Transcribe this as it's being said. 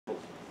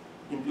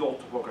in the old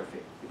topography,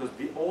 because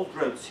the old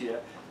roads here,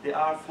 they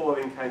are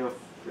following kind of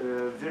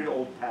very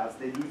old paths.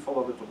 They do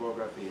follow the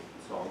topography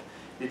and so on.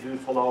 They do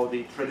follow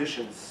the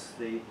traditions,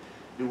 the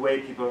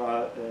way people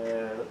are,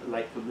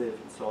 like to live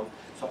and so on.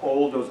 So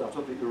all those are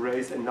totally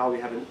erased, and now we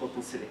have an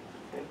open city.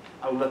 Okay?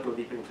 I will not go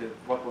deeper into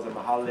what was a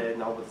mahalle,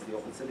 now what is the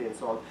open city and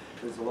so on.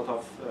 There's a lot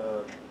of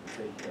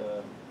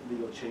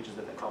legal changes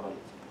that accompany it.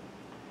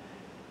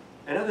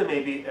 Another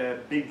maybe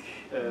big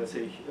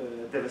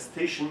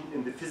devastation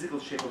in the physical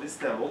shape of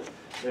Istanbul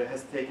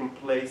has taken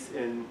place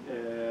in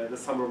the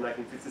summer of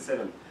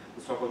 1957.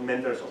 The so-called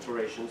Menderes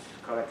operations,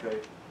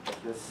 Karaköy,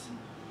 this,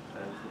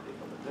 and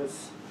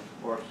this,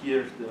 or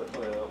here the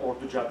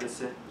Ordu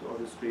Caddesi, the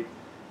Ordu Street.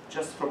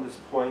 Just from this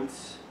point,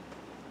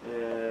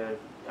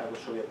 I will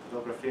show you a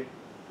photography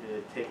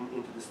taken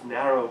into this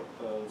narrow,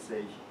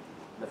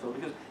 method,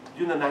 because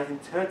during the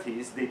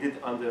 1930s they did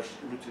under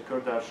Lütfi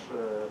Kördar,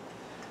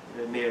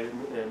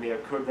 Mayor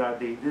Kördar,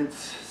 they did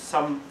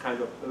some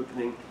kind of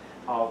opening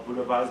of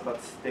boulevards, but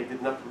they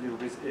did not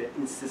really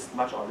insist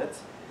much on it.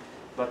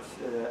 But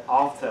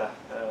after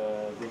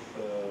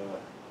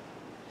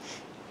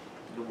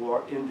the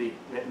war, in the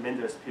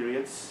Menderes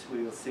periods,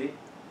 we will see.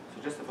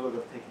 So just a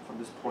photograph taken from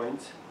this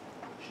point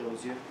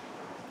shows you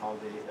how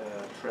the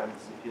tram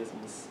disappears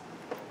in this.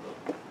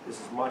 This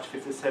is March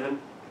 57,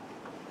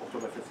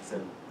 October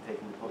 57,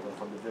 taking the photograph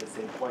from the very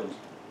same point.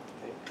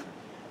 Okay.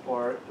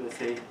 Or let's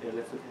say,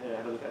 let's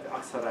have a look at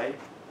Aksaray.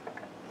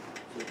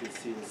 So you can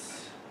see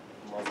this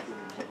mosque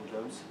with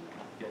double domes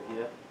again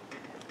here.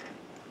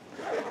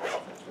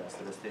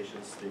 The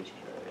stations, the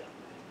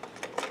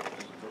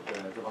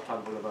Vatan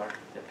Boulevard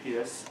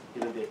appears.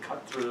 Even they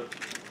cut through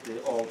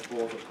the old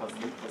walls of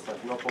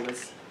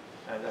Constantinopolis.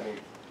 And I mean,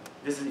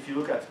 this is, if you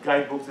look at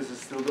guidebooks, this is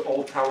still the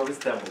old town of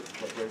Istanbul,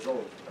 but very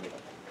old. I mean,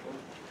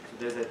 so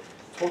there's a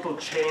total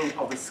change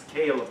of the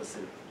scale of the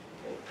city.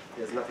 Okay?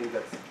 There's nothing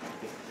that.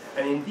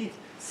 And indeed,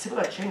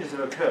 similar changes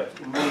have occurred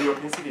in many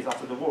European cities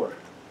after the war.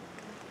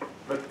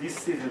 But these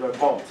cities were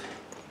bombed.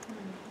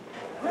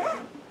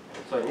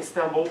 So in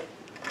Istanbul,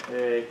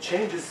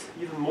 change is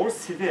even more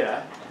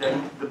severe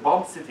than the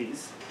bombed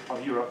cities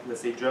of Europe,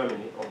 let's say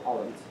Germany or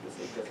Holland, let's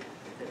say,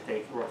 just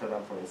take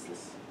Rotterdam for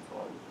instance, so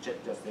on,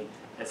 just take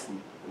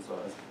Essen and so on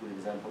as good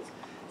examples.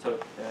 So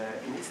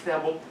in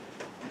Istanbul,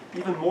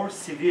 even more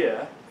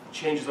severe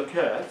changes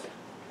occurred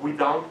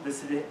without the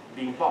city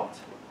being bombed,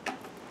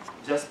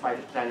 just by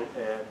the planning,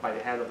 by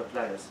the hand of the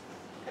planners.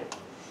 Okay?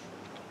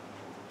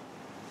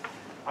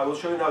 I will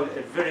show you now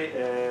a very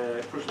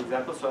crucial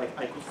example. So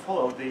I could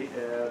follow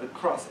the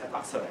cross at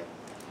Aksaray.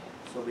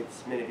 So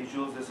with many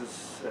visuals, this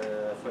is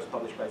first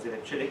published by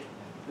Zeynep Çelik.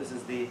 This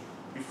is the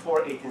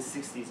before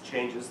 1860s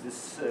changes.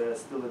 This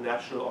still the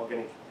natural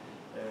organic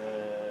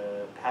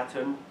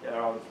pattern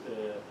around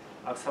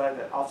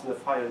Aksaray. After the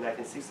fire in the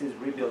 1960s,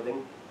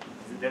 rebuilding,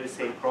 the very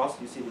same cross.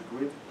 You see the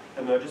grid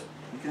emerges.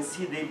 You can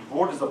see the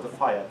borders of the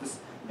fire. This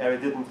area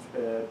didn't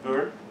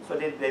burn, so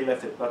they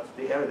left it. But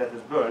the area that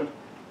is burned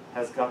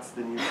has got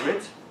the new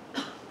grid.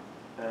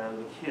 And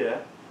look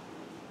here,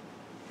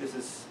 this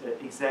is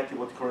exactly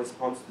what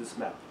corresponds to this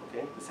map,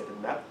 okay, the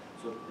second map.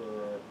 So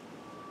the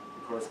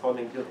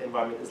corresponding built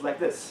environment is like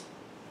this.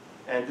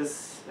 And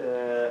this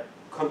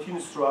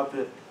continues throughout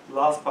the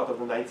last part of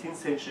the 19th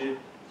century,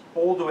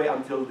 all the way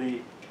until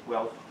the,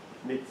 well,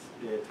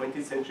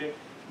 mid-20th century.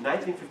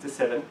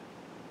 1957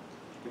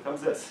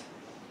 becomes this.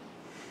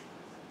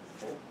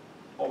 Okay.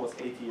 Almost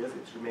 80 years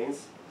it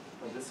remains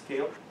on this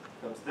scale,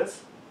 becomes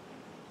this.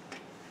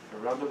 A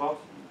roundabout.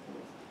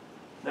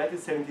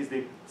 1970s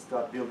they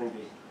start building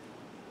the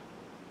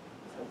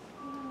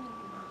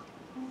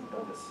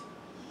this.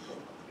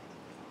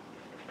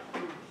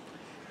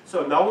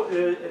 So now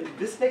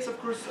this makes, of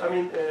course, I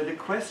mean, the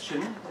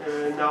question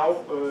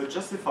now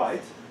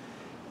justified.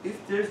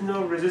 If there's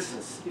no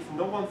resistance, if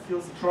no one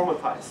feels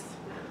traumatized,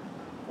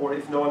 or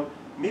if no one,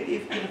 maybe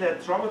if even they're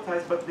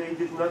traumatized, but they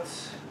did not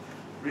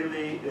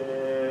really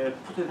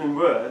put it in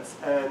words,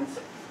 and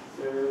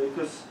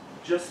because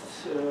just,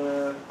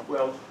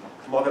 well,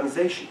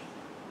 modernization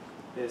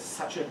is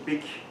such a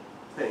big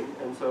thing,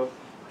 and so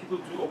people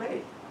do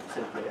obey,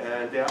 simply,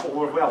 and they are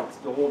overwhelmed.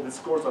 The whole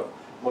discourse of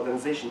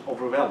modernization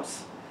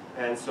overwhelms.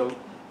 And so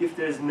if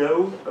there's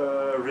no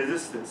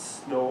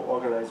resistance, no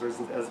organized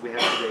resistance as we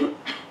have today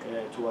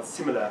towards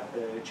similar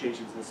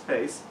changes in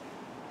space,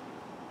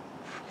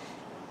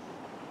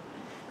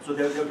 so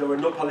there were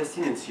no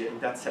Palestinians here in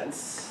that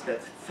sense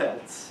that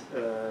felt,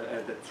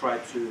 that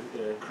tried to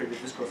create a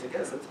discourse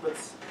against it, but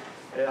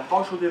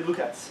how should they look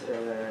at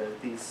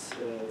these,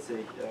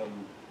 say,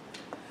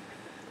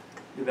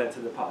 events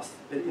in the past?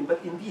 But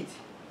indeed,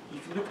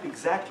 if you look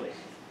exactly,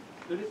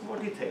 a little more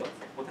detailed,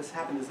 what has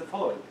happened is the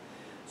following.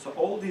 So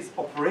all these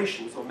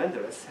operations of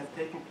Menderes have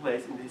taken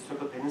place in the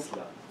historical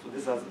peninsula. So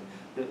these are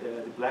the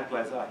black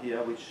lines are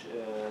here, which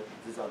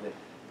these are the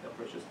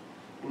operations.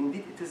 And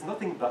indeed, it is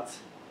nothing but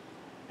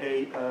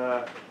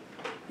a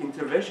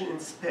intervention in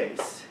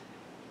space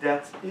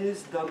that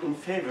is done in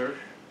favor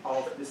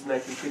of this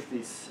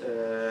 1950s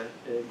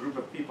group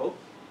of people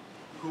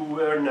who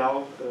were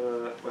now,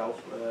 well,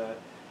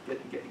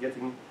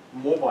 getting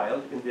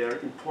mobile in their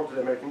imported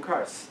American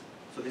cars.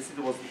 So this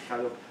city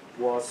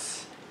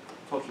was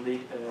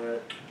totally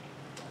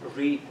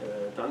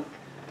redone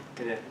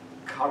in a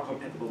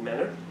car-compatible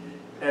manner.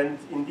 And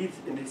indeed,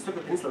 in the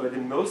historical peninsula, where the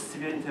most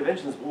severe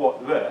interventions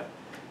were,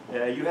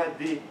 you had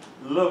the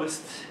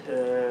lowest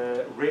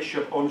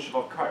ratio of ownership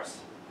of cars.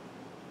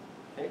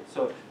 Okay?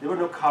 So there were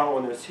no car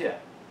owners here.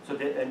 So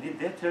indeed,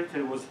 their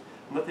territory was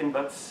nothing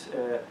but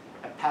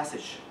a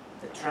passage,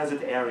 a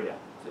transit area.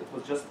 So it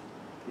was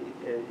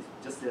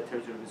just their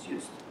territory was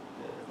used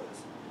for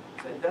this.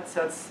 So in that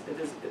sense, it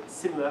is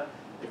similar,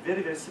 a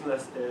very, very similar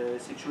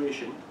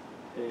situation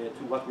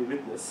to what we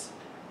witnessed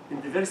in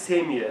the very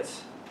same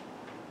years.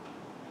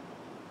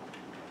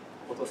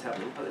 What was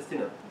happening in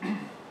Palestine?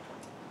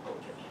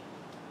 Okay.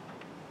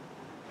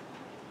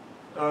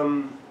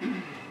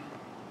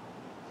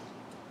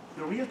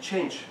 The real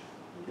change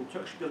in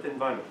Turkish built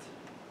environment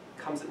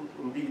comes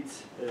indeed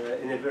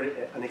in a very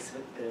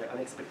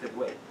unexpected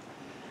way.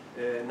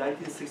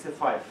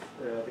 1965,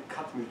 the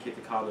Kat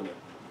Mülkiyeti Kanunu,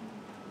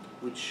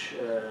 which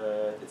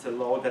it's a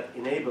law that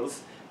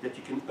enables that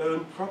you can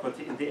own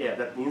property in the air.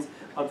 That means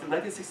until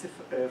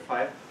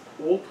 1965,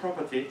 all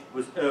property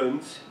was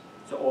owned.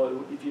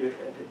 So if you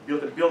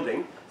build a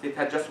building, it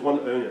had just one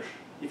owner.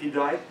 If he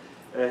died,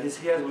 his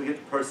heirs will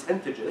get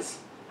percentages,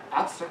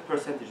 abstract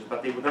percentages,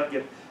 but they would not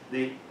get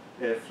the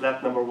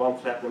flat number 1,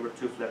 flat number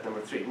 2, flat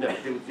number 3. No,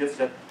 they would just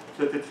get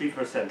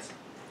 33%.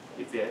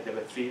 If there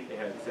were 3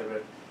 heirs, if there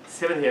were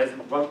 7 heirs,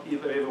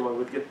 everyone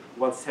would get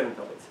 1/7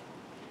 of it.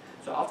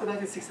 So after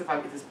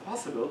 1965, it is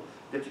possible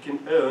that you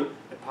can own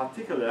a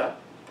particular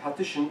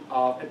partition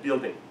of a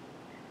building.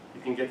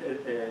 You can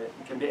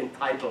you can be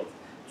entitled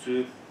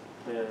to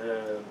a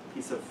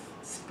piece of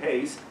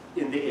space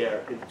in the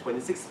air in the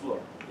 26th floor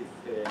if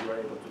you are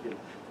able to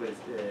build a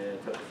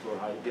 30th floor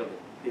high building.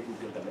 They didn't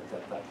build them at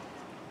that time.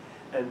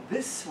 And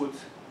this would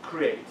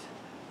create,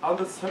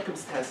 under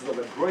circumstances of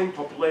a growing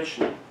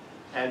population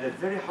and a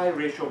very high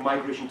ratio of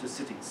migration to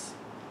cities.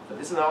 So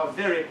this is now a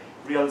very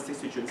realistic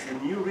situation. It's a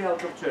new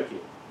reality of Turkey.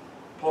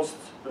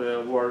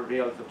 Post-war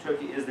reality of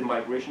Turkey is the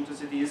migration to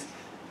cities,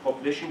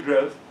 population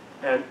growth,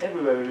 and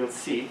everywhere we will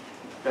see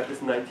that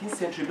this 19th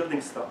century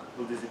building stock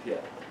will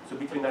disappear. So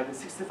between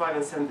 1965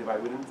 and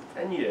 75, within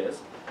 10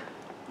 years,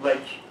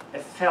 like a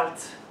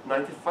felt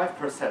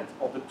 95%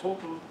 of the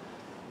total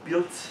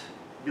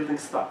building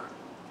stock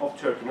of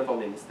Turkey, not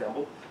only in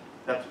Istanbul,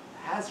 that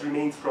has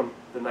remained from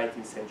the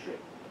 19th century,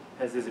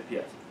 has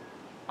disappeared.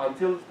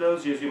 Until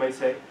those years, you may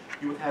say,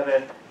 you would have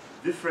a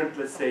different,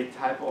 let's say,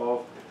 type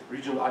of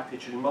regional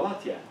architecture in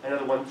Malatya,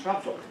 another one in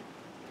Trabzon.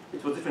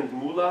 It was different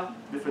in Muğla,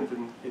 different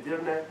in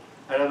Edirne,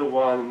 another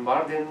one in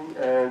Mardin,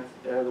 and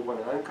another one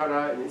in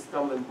Ankara, in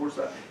Istanbul, and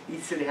Bursa.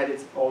 Each city had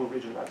its own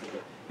regional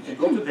architecture. If you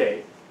go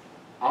today,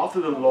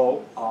 after the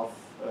law of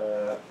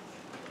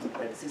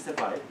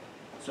 1965,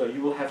 so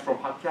you will have from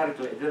Hakkari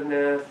to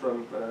Edirne,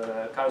 from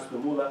Kars to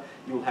Muğla,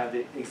 you will have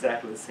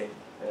exactly the same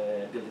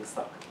building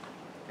stock.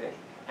 Okay?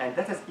 And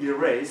that has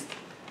erased,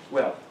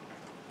 well,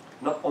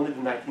 not only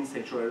the 19th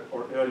century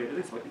or earlier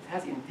buildings, but it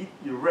has indeed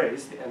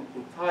erased an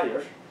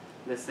entire,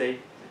 let's say,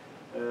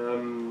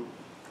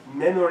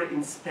 memory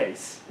in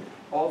space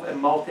of a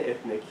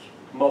multi-ethnic,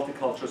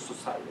 multicultural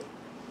society.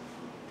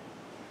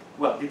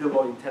 Well, did the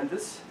law intend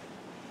this?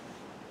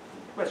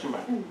 Question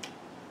mark.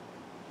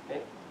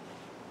 Okay?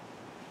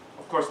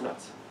 Of course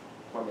not.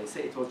 One may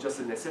say it was just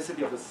a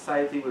necessity of the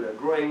society. We were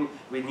growing,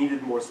 we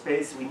needed more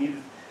space, we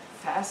needed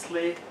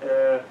fastly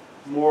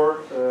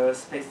more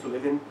space to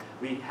live in.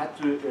 We had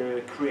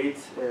to create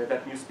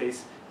that new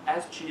space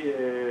as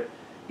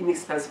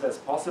inexpensive as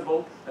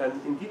possible.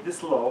 And indeed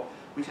this law,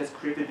 which has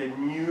created a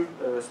new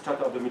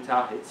strata of the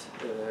Müteahhit,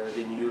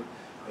 the new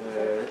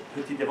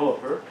petty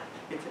developer,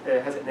 it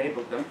has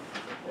enabled them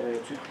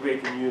to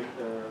create a new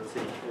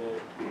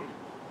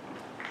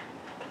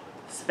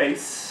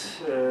space,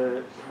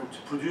 to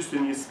produce the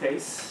new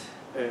space,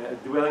 a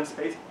dwelling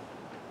space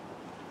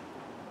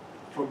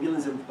for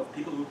millions of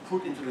people who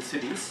poured into the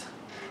cities.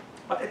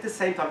 But at the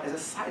same time, as a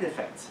side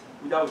effect,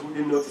 without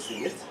really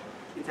noticing it,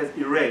 it has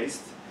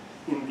erased,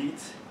 indeed.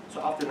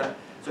 So after that,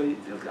 so in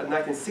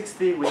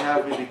 1960, we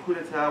have with the coup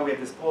d'etat, we have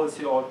this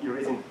policy of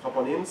erasing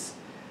toponyms.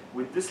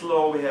 With this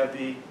law, we have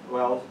the,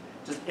 well,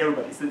 just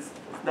everybody. It's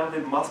now the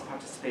mass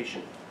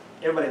participation.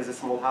 Everybody has a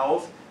small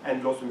house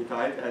and goes to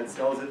Müteahhit and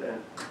sells it,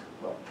 and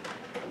well,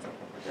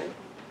 okay.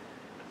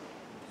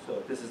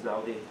 So this is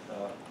now the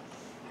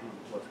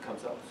what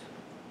comes out.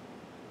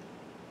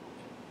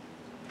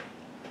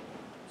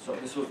 So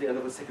this was the end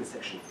of the second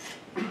section.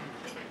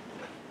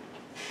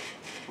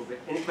 Okay.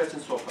 Any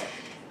questions so far?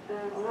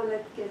 Well,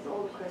 let's get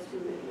all the questions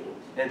in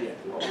the end. And yeah.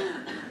 Okay.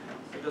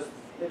 So just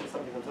maybe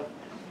something comes up.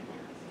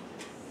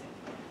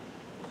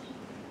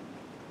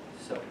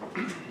 So.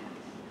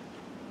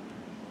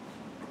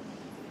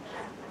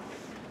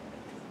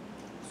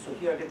 So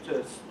here I get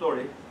to a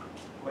story,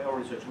 my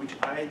own research, which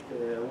I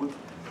would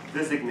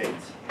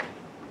designate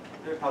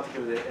very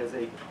particularly as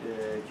a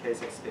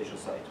case of spatial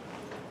site.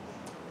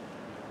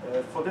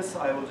 For this,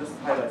 I will just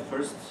highlight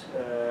first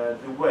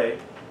the way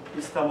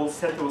Istanbul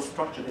center was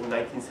structured in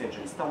 19th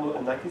century. Istanbul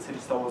in 19th century,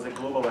 Istanbul was a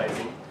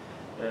globalizing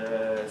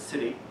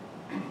city,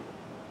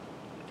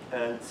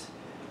 and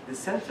the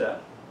center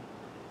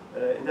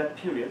in that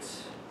period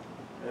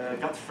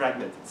got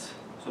fragmented.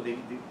 So the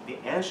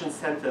ancient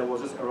center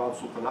was just around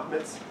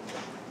Sultanahmet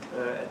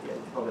at the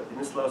end of the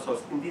peninsula. So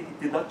indeed,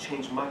 it did not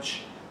change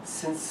much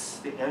since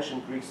the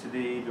ancient Greek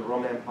city, the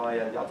Roman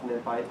Empire, and the Ottoman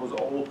Empire. It was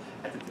all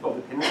at the tip of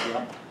the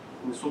peninsula.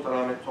 In the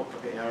Sultanahmet,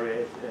 Topkapı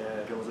area,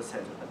 there was a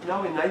center. But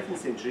now in 19th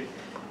century,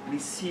 we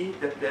see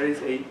that there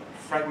is a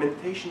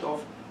fragmentation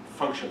of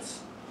functions,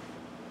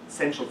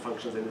 central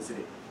functions in the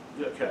city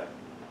occur.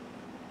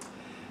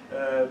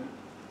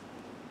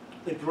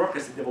 The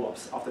bureaucracy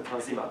develops after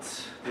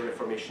Tanzimat, the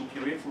Reformation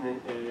period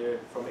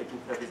from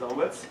 1830s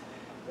onwards.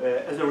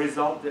 As a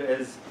result,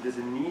 there's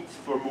a need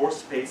for more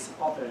space,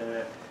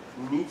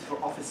 need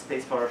for office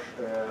space for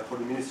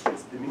the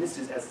ministries. The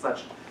ministries as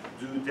such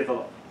do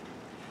develop.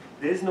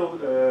 There is no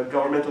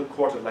governmental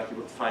quarter like you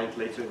would find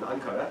later in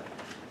Ankara,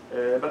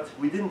 but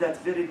within that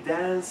very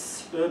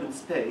dense urban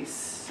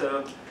space,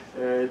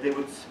 they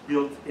would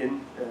build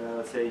in,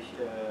 say,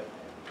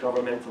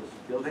 governmental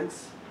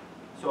buildings.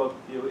 So,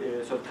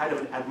 so kind of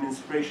an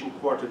administration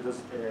quarter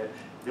does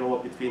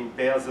develop between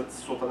Beyazıt,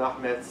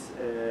 Sultanahmet,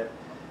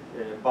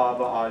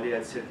 Baba Ali,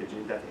 and Sirkeci,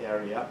 in that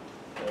area.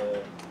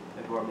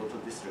 A governmental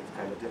district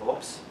kind of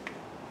develops.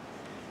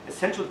 A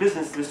central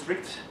business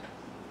district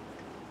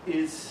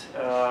is,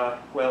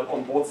 well,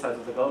 on both sides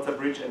of the Galata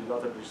Bridge, and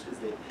Galata Bridge is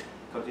the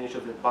continuation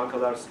of the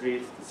Bankalar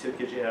Street, the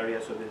Sirkeci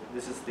area. So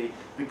this is the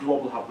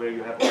global hub where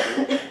you have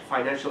the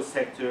financial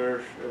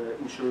sector,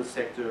 insurance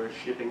sector,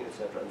 shipping,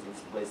 etc. And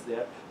this place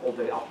there, all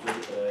the way up to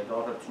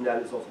Galata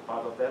Tunnel is also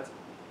part of that.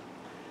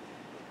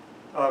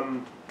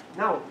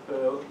 Now,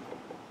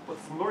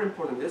 what's more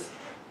important is,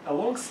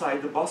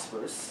 alongside the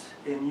Bosphorus,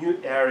 a new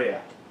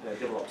area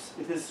develops.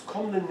 It is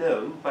commonly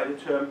known by the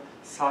term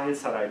Sahil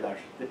Saraylar,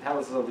 the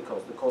palaces on the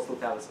coast, the coastal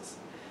palaces.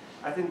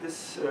 I think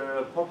this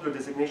popular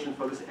designation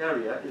for this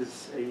area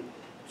is a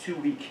too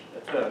weak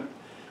term.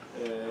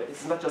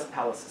 It's not just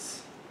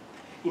palaces.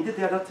 Indeed,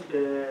 they are not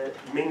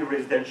mainly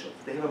residential.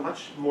 They have a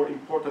much more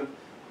important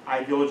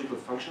ideological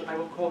function. I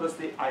will call this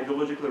the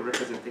ideological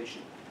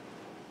representation.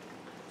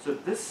 So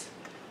this,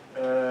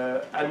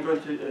 I'm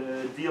going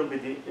to deal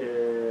with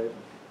the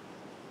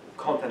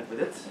content with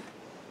it.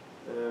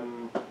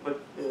 But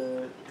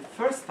the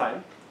first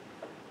time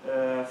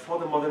for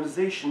the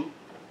modernization,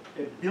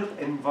 a built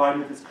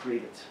environment is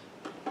created.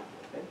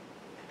 Okay?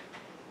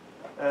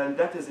 And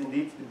that is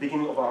indeed the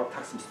beginning of our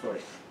Taksim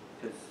story.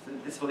 Because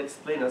this will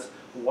explain us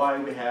why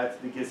we had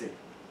the Gezi,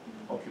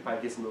 Occupy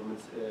Gezi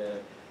movement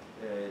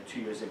 2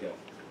 years ago.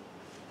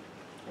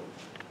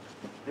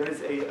 There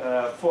is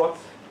a fourth,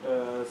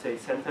 say,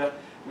 center,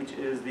 which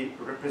is the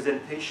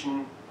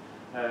representation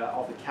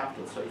of the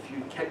capital. So if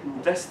you can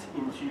invest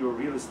into your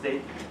real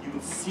estate, you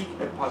will seek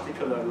a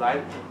particular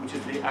line, which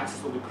is the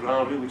axis of the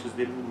Grand Rue, which is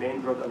the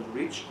main road on the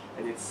ridge,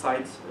 and its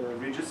side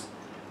ridges.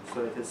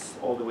 So it is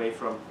all the way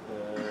from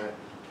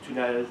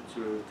Tünel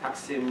to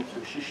Taksim to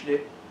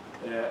Şişli,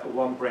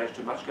 one branch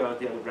to Maçka,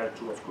 the other branch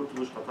towards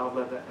Kurtuluş,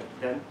 Tatavla,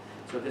 then.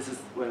 So this is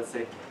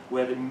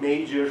where the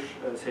major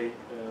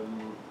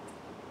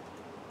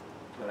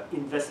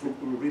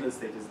investment in real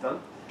estate is done.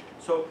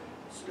 So.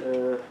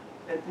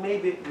 And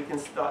maybe we can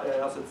start,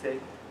 also say,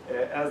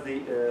 as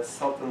the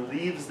Sultan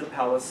leaves the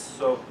palace,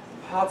 so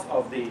parts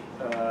of the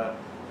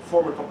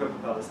former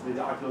Topkapı Palace, the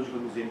Archaeological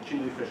Museum,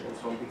 Çinliköy, and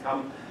so on,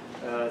 become,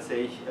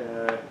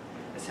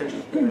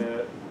 essentially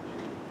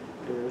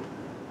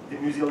the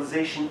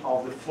musealization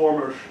of the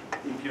former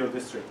imperial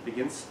district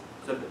begins.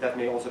 So that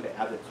may also be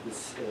added to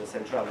this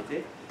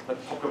centrality. But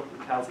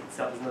Topkapı Palace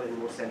itself is not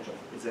anymore central.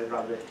 It's a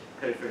rather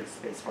peripheral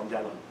space from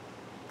then on.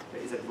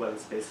 Is a dwelling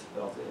space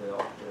of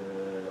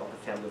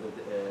the family of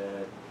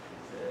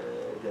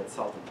the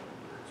Sultan.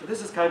 So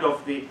this is kind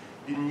of the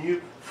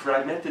new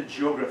fragmented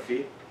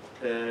geography,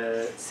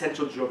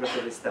 central geography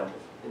of Istanbul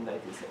in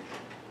 19th century.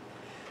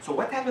 So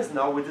what happens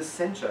now with this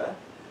center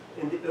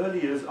in the early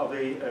years of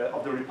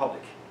the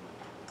Republic?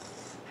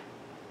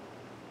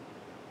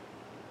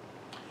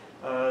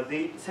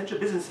 The central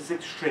business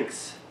district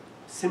shrinks.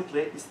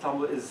 Simply,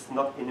 Istanbul is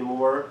not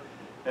anymore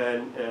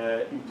an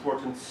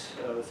important,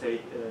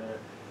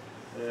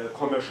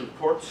 commercial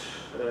port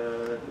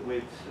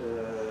with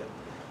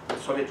the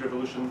Soviet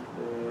Revolution,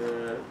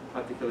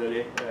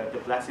 particularly the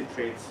Black Sea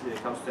trade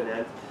comes to an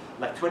end.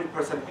 Like 20%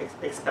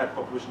 expat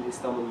population in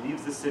Istanbul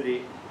leaves the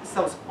city.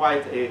 Istanbul is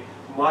quite a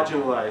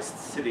marginalized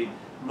city,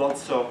 not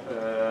so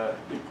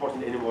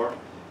important anymore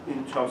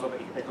in terms of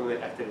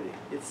economic activity.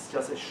 It's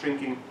just a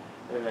shrinking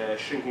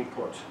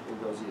port in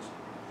those years.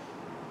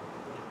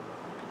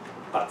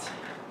 But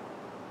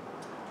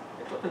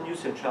a total new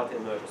centrality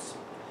emerges.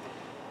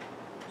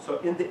 So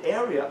in the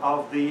area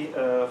of the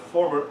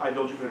former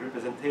ideological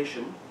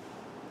representation,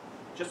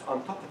 just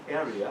on top of the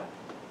area,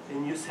 a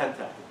new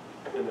center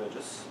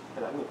emerges,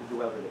 and I'm going to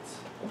dwell with it.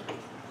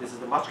 This is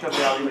the Maçka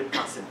Valley with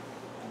Taksim.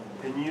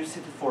 A new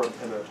city forum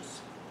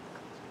emerges.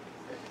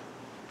 Okay.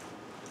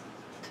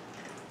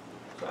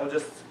 So I'll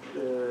just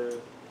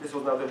this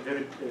was now a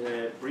very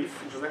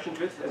brief introduction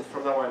to it, and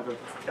from now on I'm going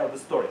to tell the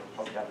story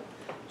how it happened.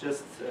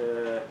 Just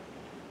the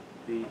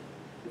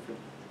different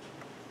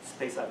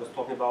space I was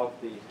talking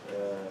about, the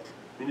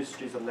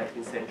ministries of the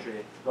 19th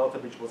century. Galata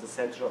Bridge was the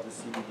center of the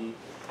CBD,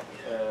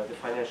 the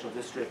financial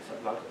district,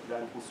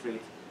 Lankin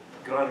Street,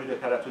 Grand Rue de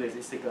Paris, today's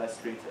Istiklal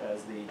Street,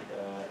 as the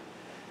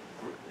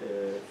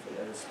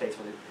space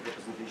for the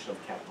representation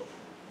of capital.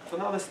 So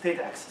now the state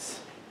axis.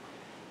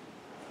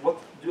 What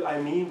do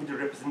I mean with the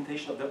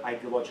representation of the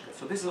ideological?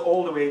 So this is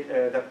all the way,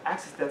 that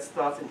axis that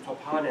starts in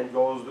Tophane and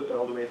goes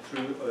all the way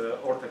through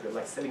Ortaköy,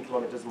 like 7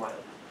 kilometers mile.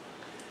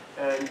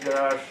 And there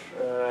are,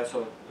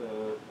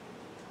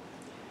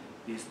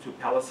 these two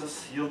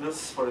palaces,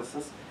 Yıldız, for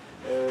instance.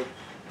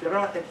 There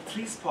are at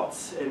 3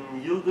 spots in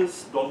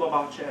Yıldız,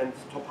 Dolmabahce, and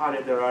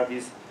Tophane. There are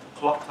these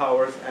clock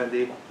towers and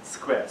the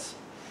squares.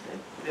 Okay?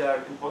 They are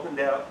important.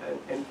 They are,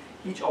 and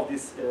each of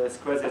these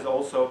squares is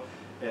also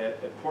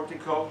a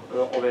portico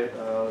of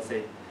a,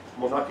 say,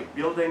 monarchic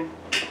building,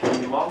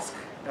 a mosque,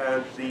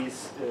 and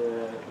these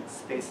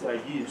spaces are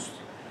used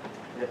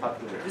in a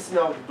particular way. This is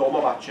now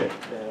Dolmabahce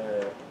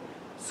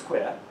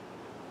square.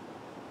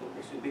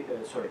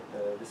 Sorry,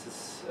 this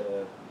is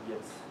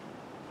yet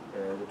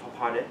the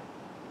Tophane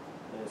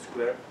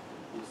square.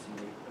 You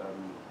see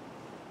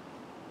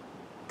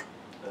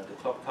the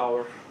clock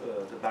tower,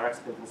 the barracks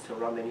buildings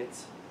surrounding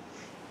it.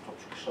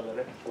 Topçu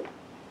Kışlaları.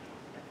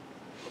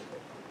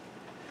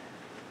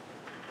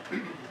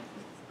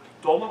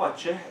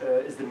 Dolmabahce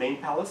is the main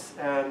palace,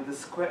 and the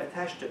square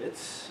attached to it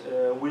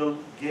will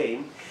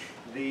gain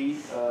the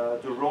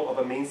role of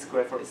a main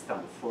square for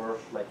Istanbul for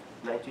like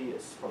 90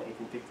 years, from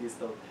 1850s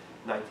till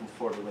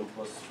 1940, when it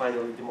was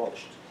finally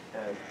demolished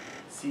and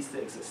ceased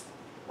to exist.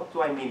 What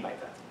do I mean by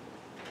that?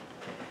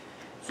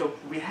 So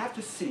we have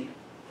to see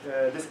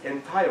this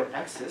entire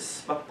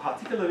axis, but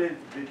particularly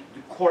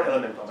the core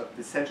element of it,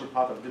 the central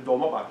part of the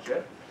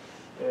Dolmabahce.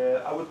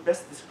 I would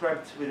best describe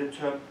it with the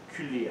term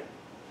külliye,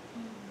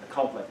 a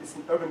complex. It's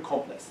an urban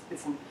complex.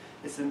 It's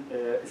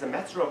a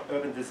matter of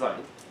urban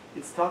design.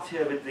 It starts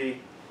here with the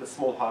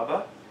small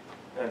harbor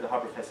and the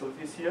harbor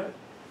facilities here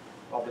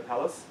of the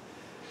palace.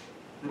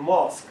 The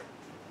mosque,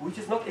 which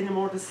is not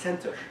anymore the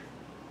center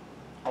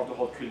of the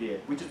whole külliye,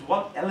 which is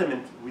one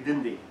element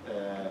within the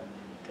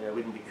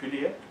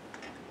külliye.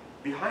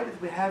 Behind it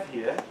we have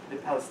here the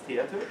palace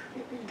theater,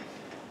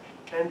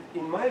 and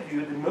in my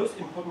view the most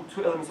important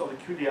 2 elements of the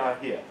külliye are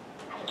here.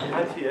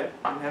 Behind here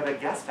we have a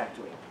gas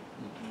factory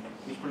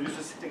which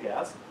produces city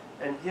gas,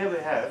 and here we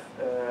have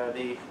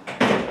the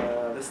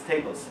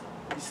stables,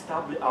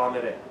 İstabli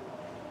Amire,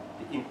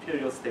 the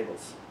imperial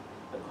stables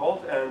they're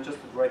called, and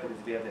just to the right of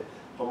it we have the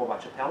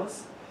Dolmabahce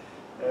Palace.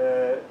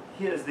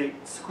 Here is the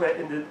square.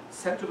 In the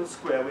center of the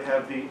square we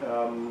have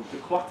the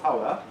clock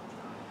tower,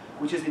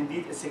 which is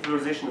indeed a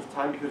secularization of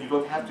time, because you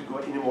don't have to go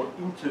anymore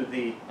into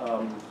the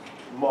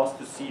mosque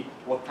to see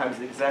what time is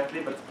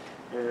exactly, but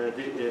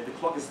the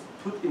clock is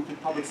put into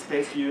public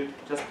space. You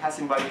just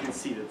passing by, you can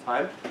see the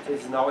time. So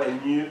it's now a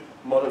new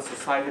modern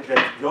society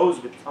that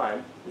goes with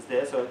time, is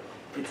there, so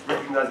it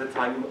recognizes the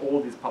time in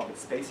all these public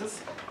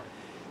spaces.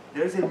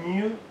 There is a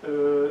new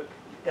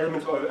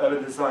element of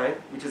urban design,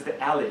 which is the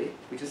alley,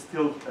 which is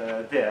still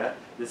there,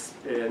 this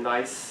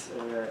nice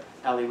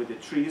alley with the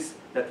trees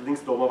that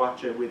links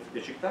Dolmabahce with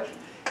Beşiktaş.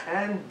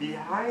 And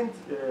behind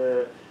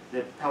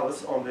the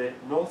palace on the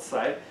north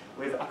side,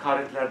 we have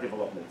Akaretler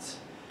development,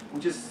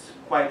 which is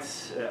quite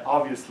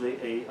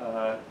obviously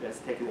has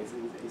taken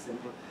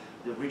example,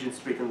 the Regent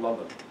Street in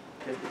London.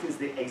 It is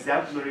the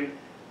exemplary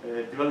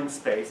dwelling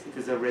space. It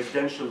is a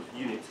residential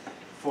unit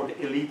for the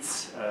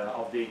elites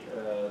of the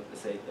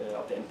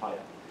of the empire.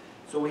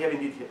 So we have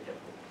indeed here.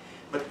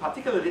 But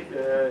particularly,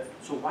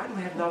 so why do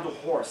we have now the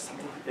horse,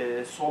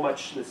 something so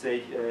much, let's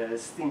say,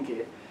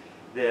 stinky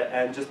there,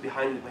 and just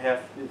behind it we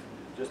have,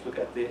 just look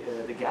at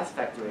the gas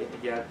factory,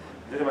 again,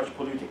 very much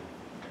polluting.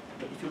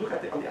 But if you look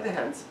at on the other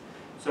hand,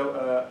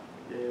 so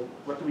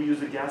what do we use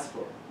the gas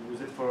for? We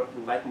use it for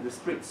lighting the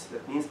streets.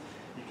 That means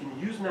you can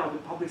use now the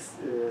public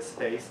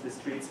space, the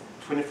streets,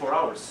 24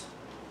 hours.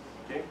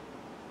 Okay?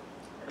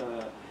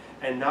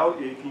 And now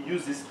you can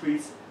use the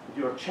streets with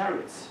your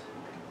chariots,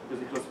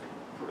 because it was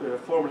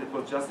formerly it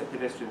was just a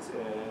pedestrian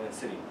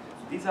city.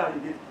 So these are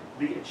indeed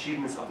big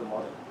achievements of the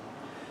modern.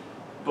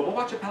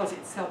 Dolmabahce Palace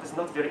itself is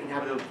not a very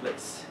inhabitable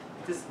place.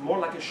 It is more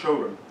like a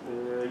showroom.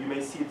 You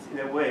may see it in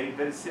a way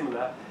very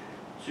similar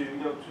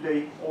to,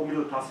 today all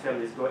middle class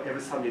families go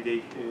every Sunday,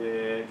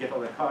 they get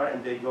on a car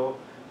and they go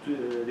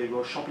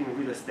shopping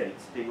real estate.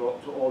 They go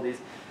to all these,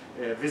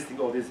 visiting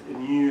all these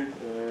new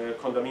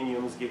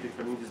condominiums, gated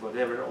communities,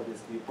 whatever, all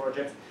these new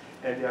projects,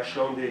 and they are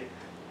shown the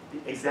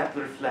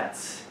exemplary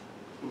flats.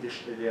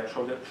 They are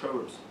shown the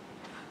showrooms.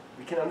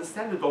 We can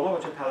understand the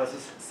Dolmabahce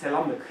Palace's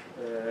Selamlık,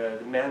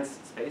 the man's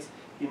space,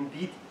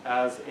 indeed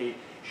as a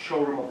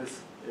showroom of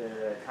this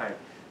kind.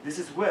 This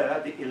is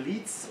where the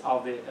elites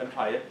of the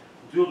empire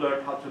do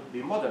learn how to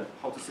be modern,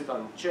 how to sit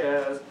on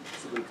chairs,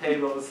 sit on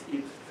tables,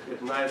 eat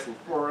with knives and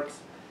forks,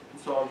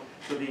 and so on.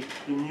 So the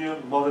new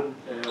modern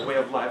way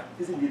of life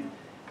is indeed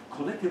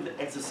collectively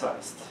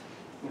exercised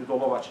in the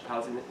Dolmabahce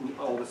Palace, in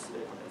all this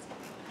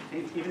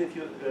context. Even if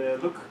you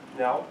look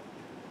now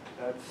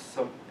at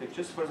some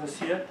pictures, for instance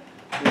here,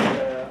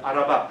 the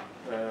Araba,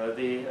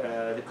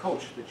 the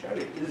coach, the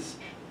chariot, is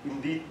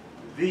indeed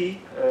the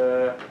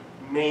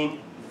main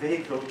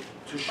vehicle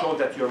to show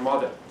that you're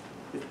modern.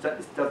 It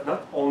does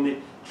not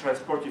only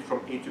transport you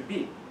from A to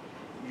B.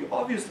 You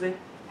obviously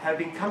have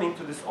been coming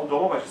to this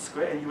Dolmabahce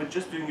Square and you were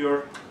just doing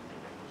your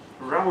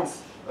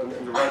rounds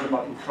in the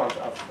roundabout in front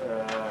of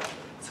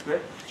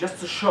square, just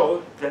to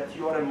show that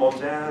you are a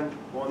modern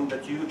one,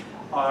 that you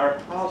are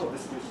part of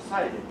this new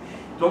society.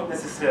 You don't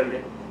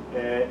necessarily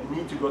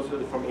need to go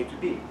from A to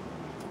B.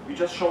 You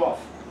just show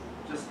off.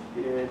 Just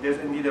there's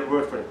indeed a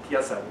word for it,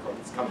 piazza.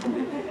 It's come from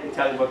the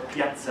Italian word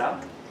piazza,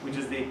 which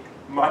is the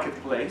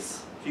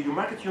marketplace. So you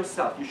market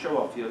yourself. You show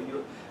off.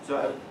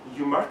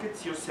 You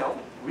market yourself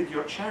with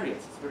your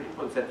chariots. It's very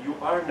important that you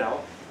are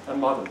now a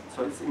modern.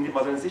 So it's in the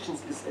modernization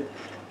is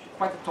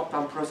quite a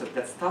top-down process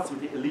that starts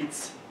with the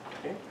elites.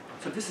 Okay?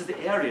 So this is the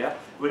area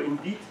where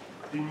indeed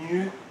the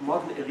new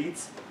modern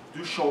elites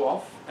do show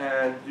off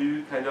and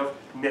do kind of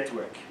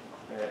network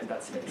in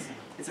that space.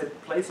 It's a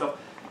place of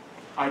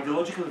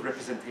ideological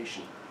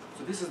representation.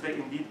 So this is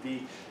indeed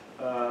the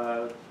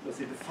let's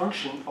say the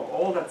function of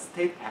all that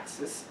state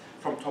axis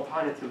from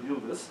Tophane till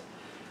Yıldız.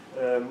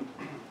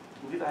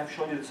 Indeed, I have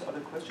shown you this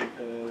other question.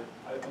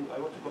 I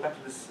want to go back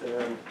to this.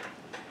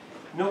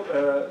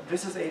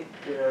 This is a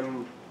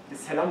the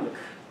Selamlık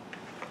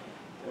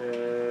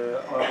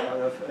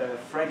on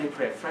Friday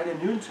prayer. Friday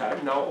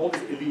noontime. Now all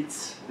these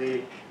elites,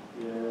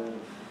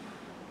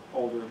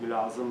 all the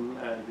mulazim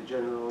and the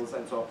generals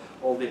and so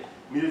all the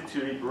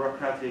military,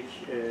 bureaucratic,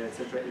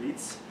 etc.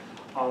 elites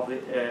of the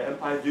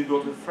empire do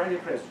go to Friday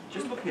prayers.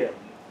 Just look here.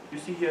 You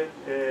see here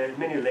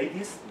many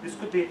ladies. This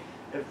could be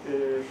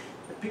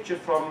a picture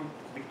from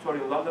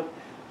Victorian London,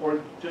 or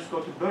just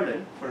go to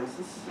Berlin, for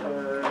instance,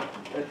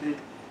 at the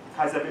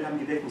Kaiser Wilhelm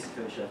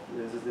Gedächtniskirche.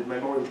 This is the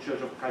memorial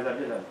church of Kaiser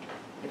Wilhelm.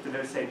 At the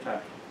very same time,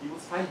 you will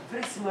find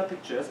very similar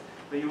pictures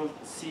where you will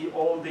see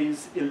all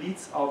these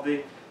elites of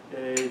the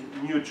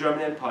new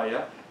German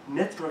Empire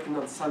networking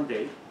on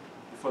Sunday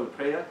before the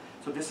prayer.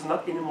 So this is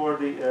not anymore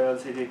the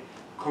say the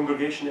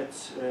congregation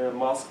at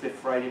mosque, the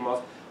Friday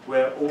mosque,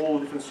 where all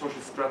different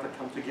social strata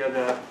come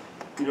together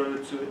in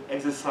order to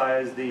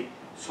exercise the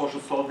social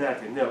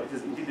solidarity. No, it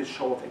is indeed a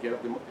show off again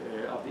of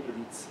the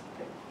elites.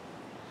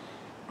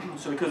 Okay.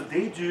 So because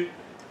they do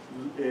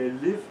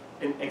live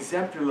an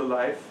exemplary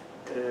life,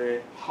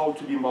 how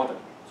to be modern.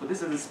 So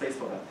this is the space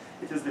for that.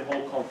 It is the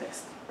whole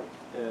context.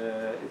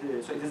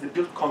 So it is the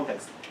built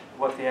context,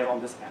 what they have on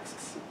this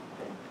axis.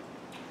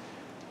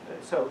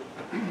 Okay.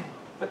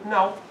 But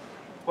now,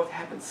 what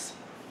happens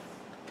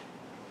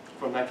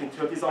from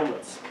 1930s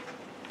onwards?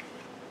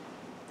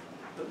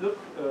 Look,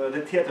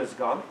 the theater is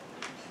gone.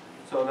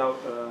 So now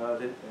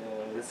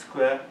the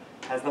square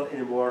has not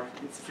anymore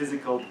its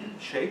physical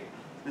shape.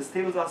 The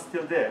stables are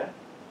still there,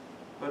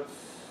 but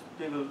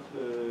they will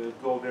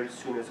go very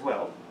soon as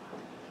well.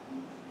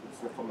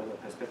 It's not from another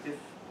perspective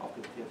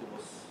after the theater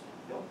was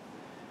gone.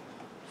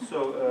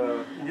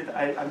 So indeed,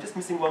 I'm just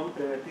missing one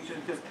picture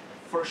because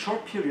for a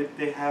short period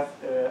they have,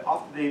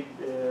 after they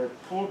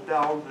pulled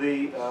down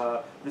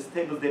the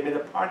stables, they made a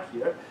park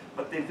here,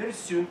 but they very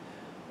soon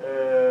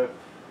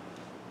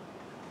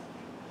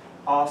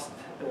asked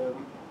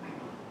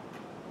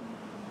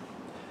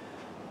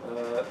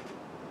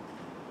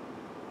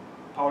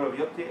Paolo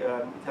Viotti,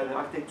 Italian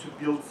architect, to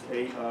build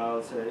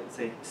a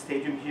say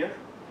stadium here,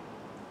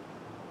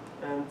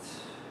 and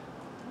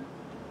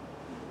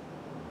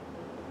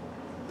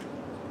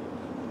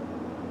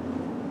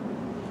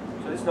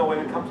so this now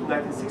when we come to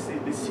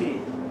 1960s, we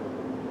see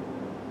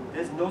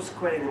there's no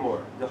square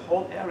anymore. The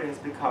whole area is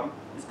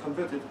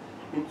converted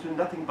into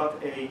nothing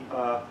but a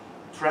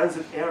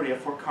transit area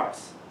for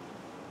cars.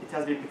 It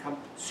has become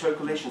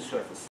circulation surface.